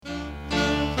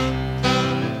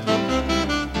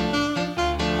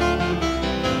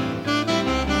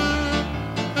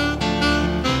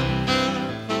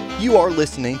You are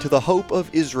listening to the Hope of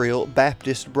Israel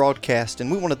Baptist broadcast, and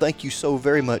we want to thank you so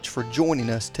very much for joining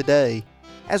us today.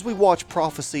 As we watch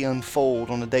prophecy unfold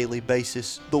on a daily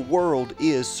basis, the world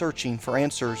is searching for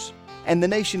answers, and the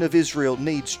nation of Israel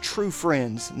needs true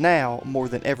friends now more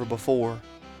than ever before.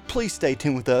 Please stay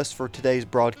tuned with us for today's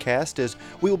broadcast as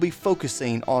we will be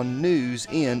focusing on news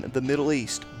in the Middle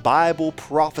East, Bible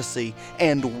prophecy,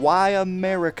 and why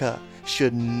America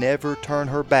should never turn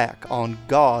her back on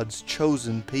God's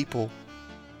chosen people.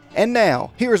 And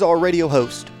now, here's our radio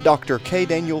host, Dr. K.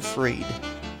 Daniel Freed.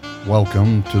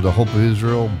 Welcome to the Hope of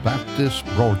Israel Baptist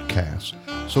broadcast.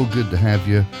 So good to have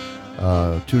you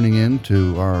tuning in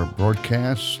to our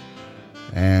broadcast,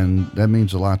 and that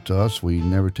means a lot to us. We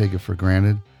never take it for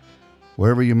granted.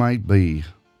 Wherever you might be,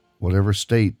 whatever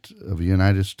state of the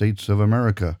United States of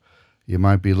America you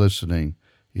might be listening.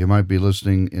 You might be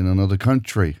listening in another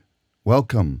country.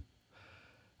 Welcome.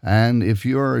 And if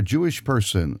you're a Jewish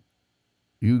person,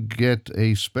 you get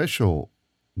a special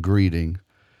greeting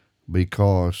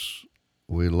because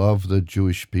we love the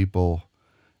Jewish people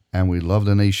and we love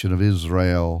the nation of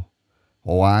Israel.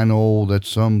 Oh, I know that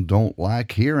some don't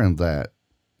like hearing that.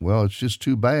 Well, it's just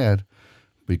too bad,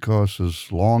 because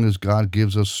as long as God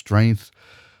gives us strength,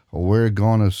 we're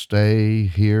going to stay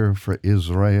here for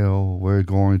Israel. We're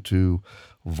going to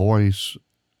voice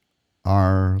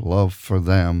our love for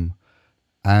them,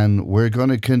 and we're going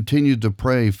to continue to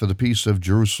pray for the peace of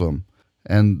Jerusalem,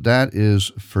 and that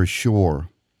is for sure.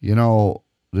 You know,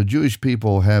 the Jewish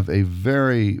people have a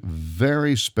very,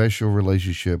 very special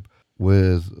relationship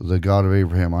with the God of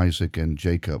Abraham, Isaac, and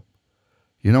Jacob.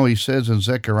 You know, he says in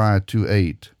Zechariah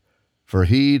 2:8, "For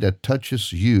he that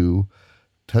toucheth you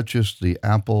toucheth the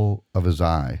apple of his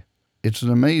eye." It's an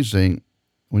amazing,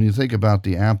 when you think about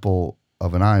the apple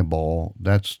of an eyeball,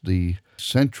 that's the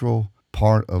central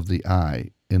part of the eye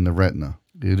in the retina.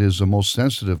 It is the most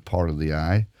sensitive part of the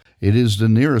eye. It is the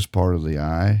nearest part of the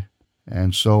eye.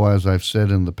 And so, as I've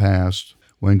said in the past,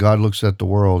 when God looks at the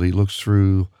world, he looks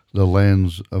through the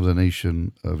lens of the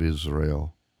nation of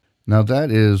Israel. Now, that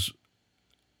is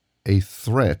a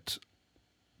threat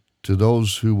to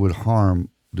those who would harm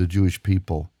the Jewish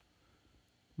people.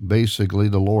 Basically,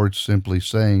 the Lord's simply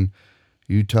saying,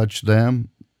 you touch them,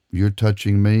 you're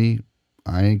touching me,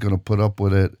 I ain't going to put up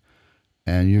with it,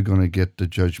 and you're going to get the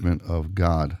judgment of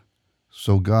God.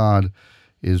 So God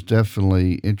is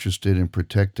definitely interested in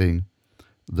protecting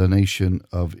the nation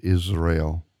of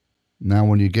Israel. Now,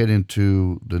 when you get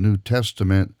into the New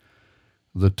Testament,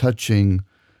 the touching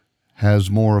has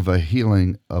more of a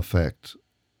healing effect.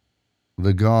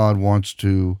 The God wants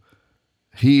to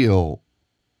heal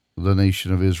the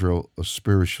nation of Israel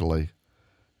spiritually,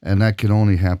 and that can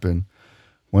only happen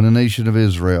when the nation of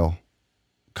Israel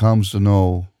comes to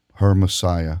know her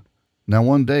Messiah. Now,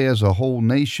 one day as a whole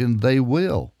nation, they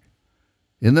will.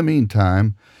 In the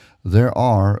meantime, there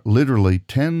are literally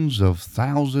tens of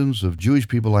thousands of Jewish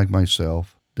people like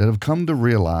myself that have come to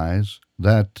realize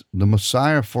that the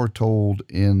Messiah foretold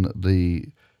in the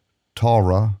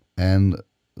Torah and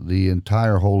the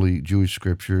entire Holy Jewish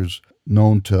Scriptures,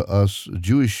 known to us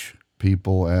Jewish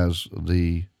people as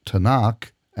the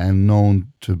Tanakh, and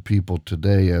known to people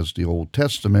today as the Old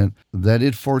Testament, that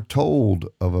it foretold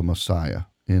of a Messiah.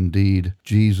 Indeed,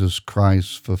 Jesus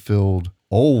Christ fulfilled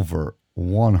over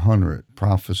 100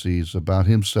 prophecies about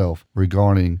himself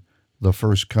regarding the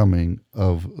first coming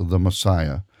of the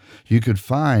Messiah. You could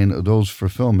find those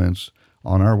fulfillments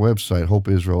on our website,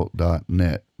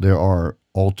 hopeisrael.net. There are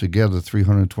altogether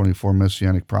 324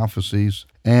 messianic prophecies,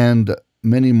 and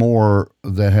many more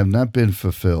that have not been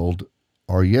fulfilled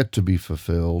are yet to be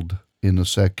fulfilled in the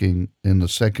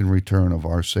second return of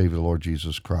our Savior, Lord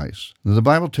Jesus Christ. Now, the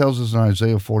Bible tells us in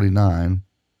Isaiah 49,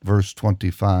 verse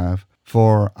 25,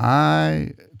 "For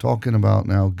I," talking about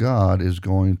now God is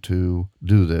going to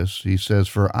do this, he says,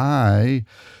 "For I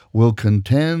will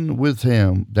contend with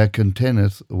him that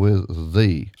contendeth with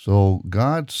thee." So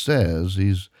God says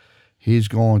he's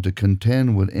going to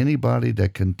contend with anybody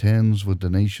that contends with the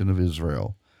nation of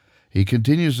Israel. He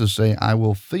continues to say, "I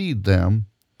will feed them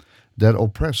that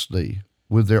oppress thee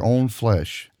with their own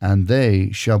flesh, and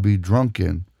they shall be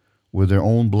drunken with their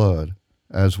own blood,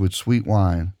 as with sweet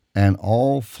wine. And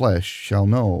all flesh shall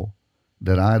know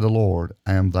that I, the Lord,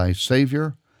 am thy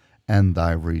Savior and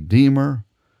thy Redeemer,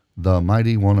 the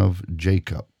mighty one of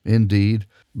Jacob." Indeed,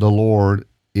 the Lord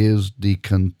is the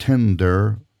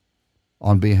contender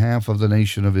on behalf of the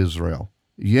nation of Israel.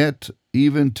 Yet,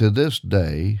 even to this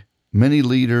day, many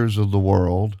leaders of the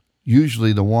world,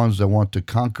 usually the ones that want to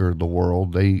conquer the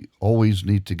world, they always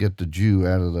need to get the Jew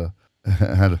out of the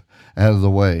out of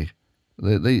the way.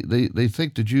 They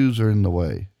think the Jews are in the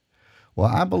way. Well,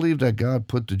 I believe that God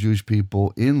put the Jewish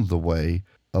people in the way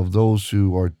of those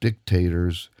who are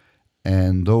dictators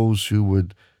and those who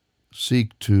would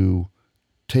seek to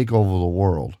take over the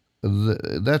world.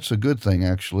 That's a good thing,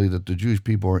 actually, that the Jewish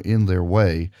people are in their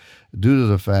way due to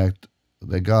the fact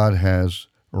that God has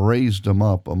raised them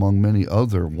up, among many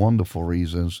other wonderful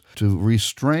reasons, to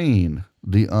restrain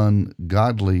the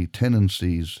ungodly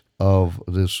tendencies of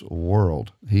this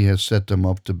world. He has set them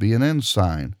up to be an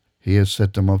ensign. He has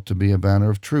set them up to be a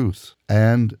banner of truth.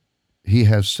 And he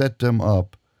has set them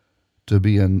up to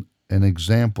be an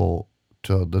example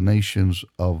to the nations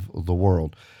of the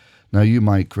world. Now, you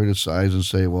might criticize and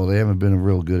say, well, they haven't been a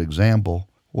real good example.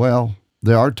 Well,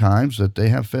 there are times that they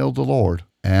have failed the Lord,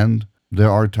 and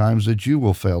there are times that you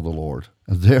will fail the Lord.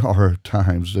 There are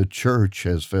times the church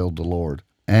has failed the Lord.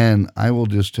 And I will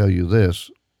just tell you this,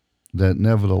 that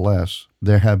nevertheless,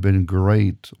 there have been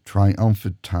great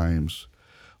triumphant times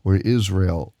where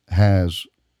Israel has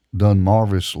done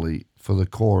marvelously for the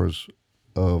cause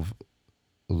of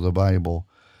the Bible,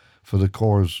 for the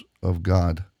cause of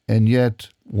God. And yet,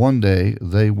 one day,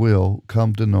 they will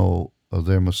come to know of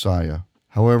their Messiah.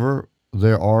 However,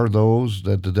 there are those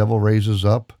that the devil raises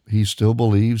up. He still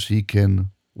believes he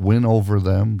can win over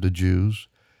them, the Jews.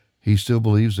 He still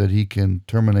believes that he can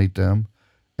terminate them,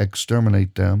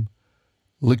 exterminate them,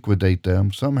 liquidate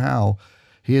them. Somehow,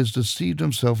 he has deceived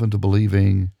himself into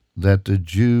believing that the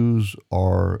Jews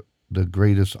are the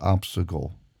greatest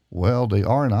obstacle. Well, they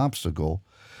are an obstacle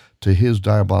to his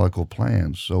diabolical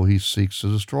plans, so he seeks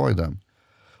to destroy them.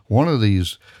 One of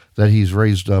these that he's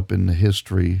raised up in the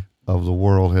history of the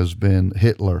world has been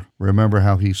Hitler. Remember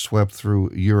how he swept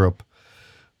through Europe,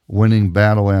 winning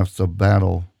battle after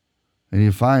battle, and he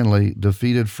finally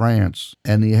defeated France.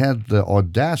 And he had the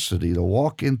audacity to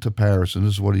walk into Paris, and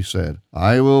this is what he said: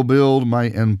 "I will build my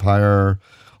empire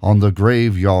on the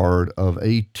graveyard of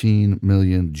 18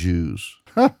 million Jews."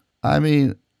 I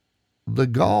mean, the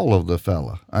gall of the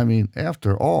fella. I mean,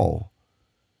 after all,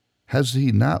 has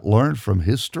he not learned from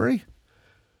history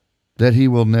that he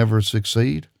will never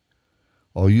succeed?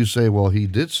 Or you say, well, he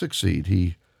did succeed.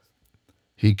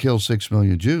 He killed 6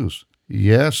 million Jews.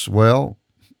 Yes, well,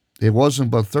 it wasn't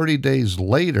but 30 days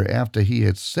later after he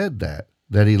had said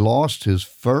that he lost his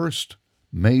first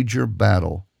major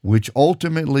battle, which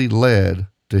ultimately led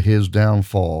to his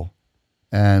downfall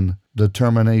and the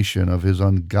termination of his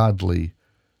ungodly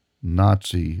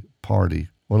Nazi party.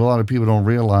 What a lot of people don't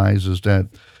realize is that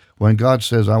when God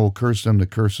says, I will curse them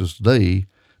that curses thee,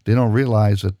 they don't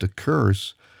realize that the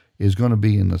curse is going to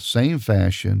be in the same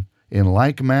fashion, in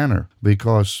like manner,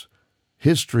 because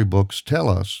history books tell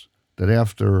us that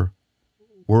after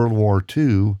World War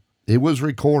II, it was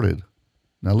recorded.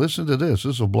 Now listen to this.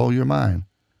 This will blow your mind.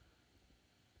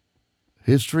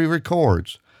 History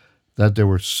records that there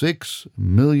were 6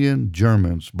 million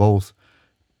Germans, both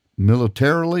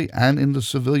militarily and in the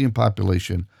civilian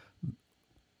population,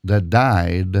 that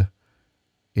died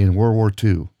in World War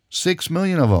II. 6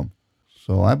 million of them.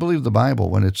 So I believe the Bible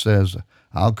when it says,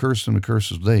 I'll curse them that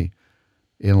curses thee.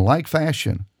 In like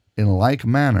fashion, in like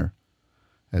manner,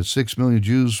 as 6 million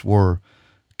Jews were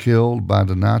killed by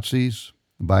the Nazis,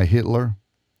 by Hitler,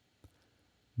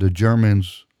 the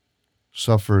Germans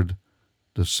suffered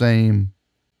the same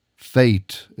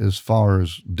fate as far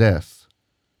as death.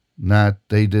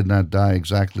 They did not die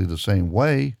exactly the same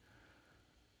way,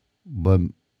 but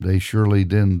they surely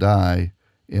didn't die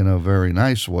in a very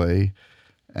nice way.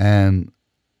 And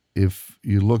if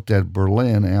you looked at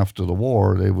Berlin after the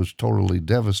war, they was totally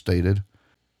devastated.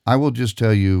 I will just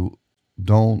tell you,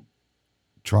 don't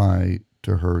try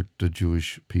to hurt the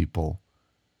Jewish people.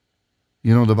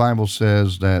 You know, the Bible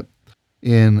says that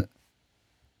in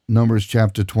Numbers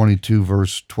chapter 22,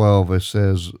 verse 12, it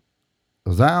says,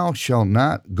 Thou shalt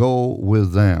not go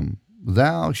with them.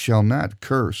 Thou shalt not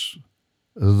curse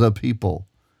the people,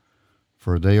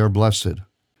 for they are blessed.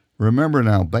 Remember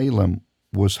now, Balaam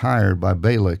was hired by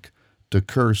Balak to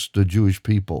curse the Jewish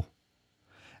people.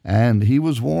 And he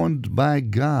was warned by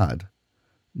God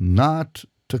not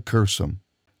to curse them.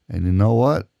 And you know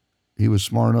what? He was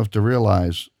smart enough to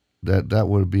realize that that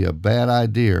would be a bad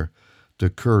idea to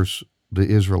curse the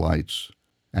Israelites.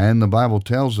 And the Bible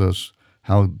tells us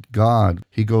how God,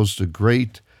 he goes to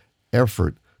great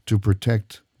effort to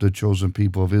protect the chosen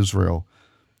people of Israel.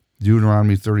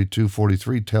 Deuteronomy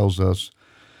 32:43 tells us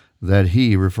that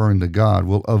he, referring to God,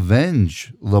 will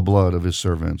avenge the blood of his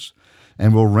servants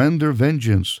and will render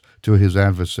vengeance to his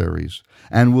adversaries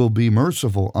and will be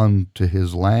merciful unto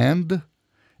his land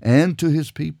and to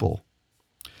his people.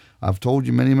 I've told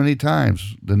you many, many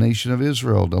times, the nation of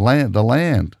Israel, the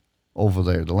land over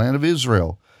there, the land of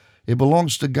Israel, it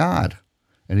belongs to God.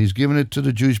 and he's given it to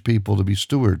the Jewish people to be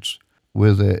stewards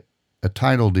with a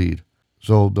title deed.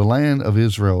 So the land of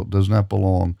Israel does not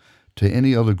belong to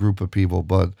any other group of people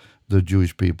but the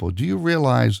Jewish people. Do you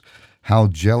realize how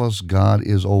jealous God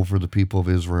is over the people of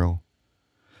Israel?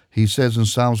 He says in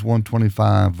Psalms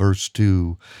 125, verse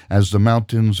 2, "As the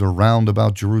mountains are round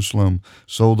about Jerusalem,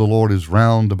 so the Lord is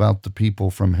round about the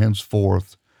people from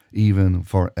henceforth, even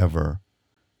forever."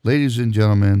 Ladies and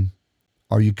gentlemen,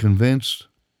 are you convinced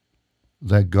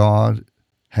that God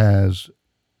has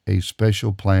a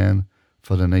special plan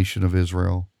for the nation of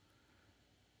Israel?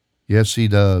 Yes, he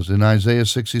does. In Isaiah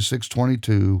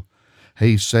 66:22,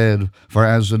 he said, "For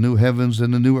as the new heavens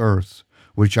and the new earth,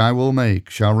 which I will make,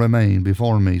 shall remain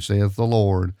before me, saith the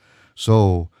Lord,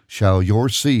 so shall your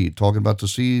seed," talking about the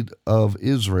seed of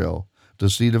Israel,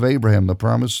 the seed of Abraham, the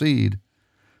promised seed,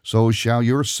 "so shall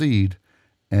your seed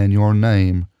and your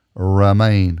name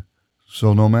remain."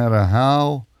 So no matter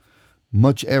how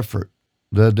much effort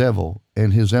the devil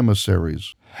and his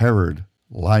emissaries, Herod,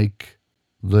 like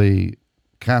the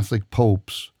Catholic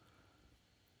popes,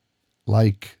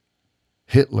 like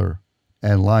Hitler,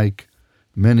 and like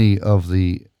many of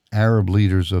the Arab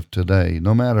leaders of today,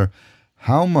 no matter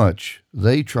how much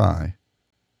they try,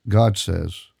 God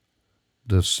says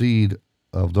the seed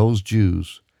of those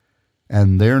Jews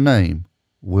and their name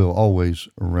will always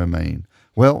remain.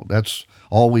 Well, that's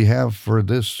all we have for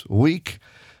this week.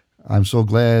 I'm so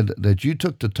glad that you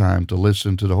took the time to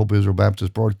listen to the Hope Israel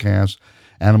Baptist broadcast,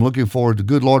 and I'm looking forward to,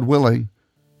 good Lord willing,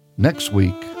 next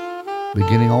week,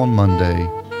 beginning on Monday.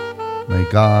 May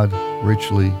God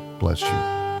richly bless you.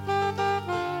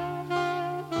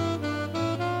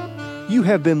 You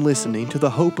have been listening to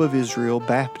the Hope of Israel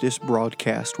Baptist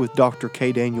broadcast with Dr.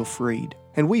 K. Daniel Fried,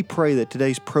 and we pray that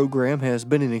today's program has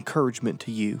been an encouragement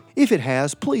to you. If it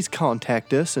has, please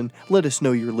contact us and let us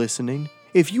know you're listening.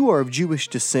 If you are of Jewish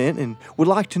descent and would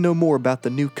like to know more about the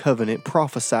new covenant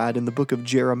prophesied in the book of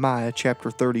Jeremiah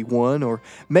chapter 31, or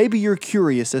maybe you're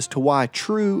curious as to why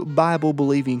true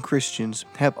Bible-believing Christians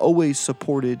have always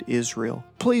supported Israel,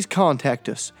 please contact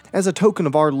us. As a token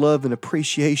of our love and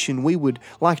appreciation, we would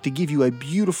like to give you a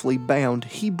beautifully bound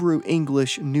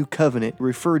Hebrew-English New Covenant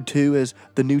referred to as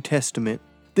the New Testament.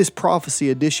 This Prophecy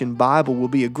Edition Bible will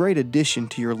be a great addition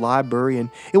to your library, and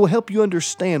it will help you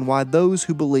understand why those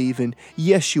who believe in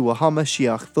Yeshua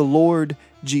HaMashiach, the Lord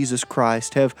Jesus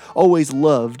Christ, have always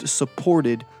loved,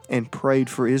 supported, and prayed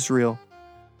for Israel.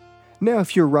 Now,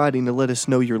 if you're writing to let us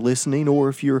know you're listening, or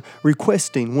if you're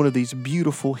requesting one of these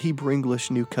beautiful Hebrew-English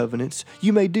New Covenants,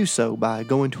 you may do so by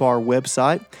going to our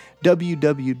website,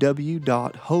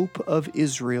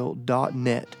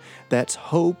 www.hopeofisrael.net. That's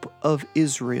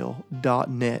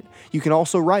hopeofisrael.net. You can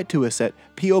also write to us at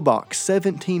P.O. Box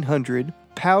 1700,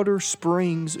 Powder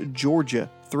Springs, Georgia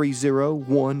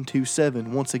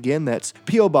 30127. Once again, that's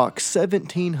P.O. Box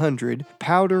 1700,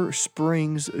 Powder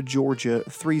Springs, Georgia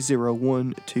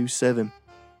 30127.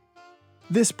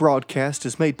 This broadcast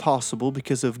is made possible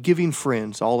because of giving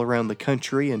friends all around the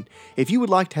country, and if you would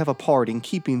like to have a part in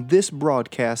keeping this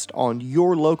broadcast on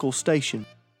your local station,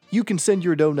 you can send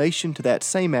your donation to that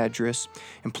same address,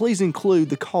 and please include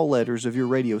the call letters of your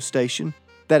radio station.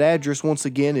 That address, once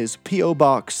again, is P.O.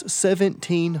 Box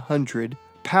 1700,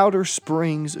 Powder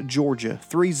Springs, Georgia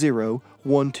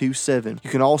 30127. You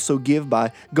can also give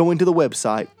by going to the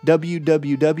website,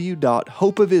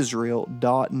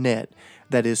 www.hopeofisrael.net.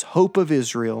 That is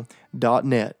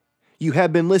hopeofisrael.net. You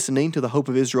have been listening to the Hope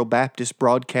of Israel Baptist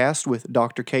broadcast with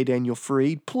Dr. K. Daniel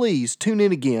Fried. Please tune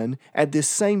in again at this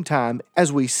same time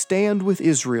as we stand with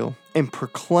Israel and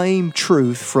proclaim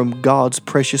truth from God's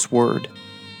precious Word.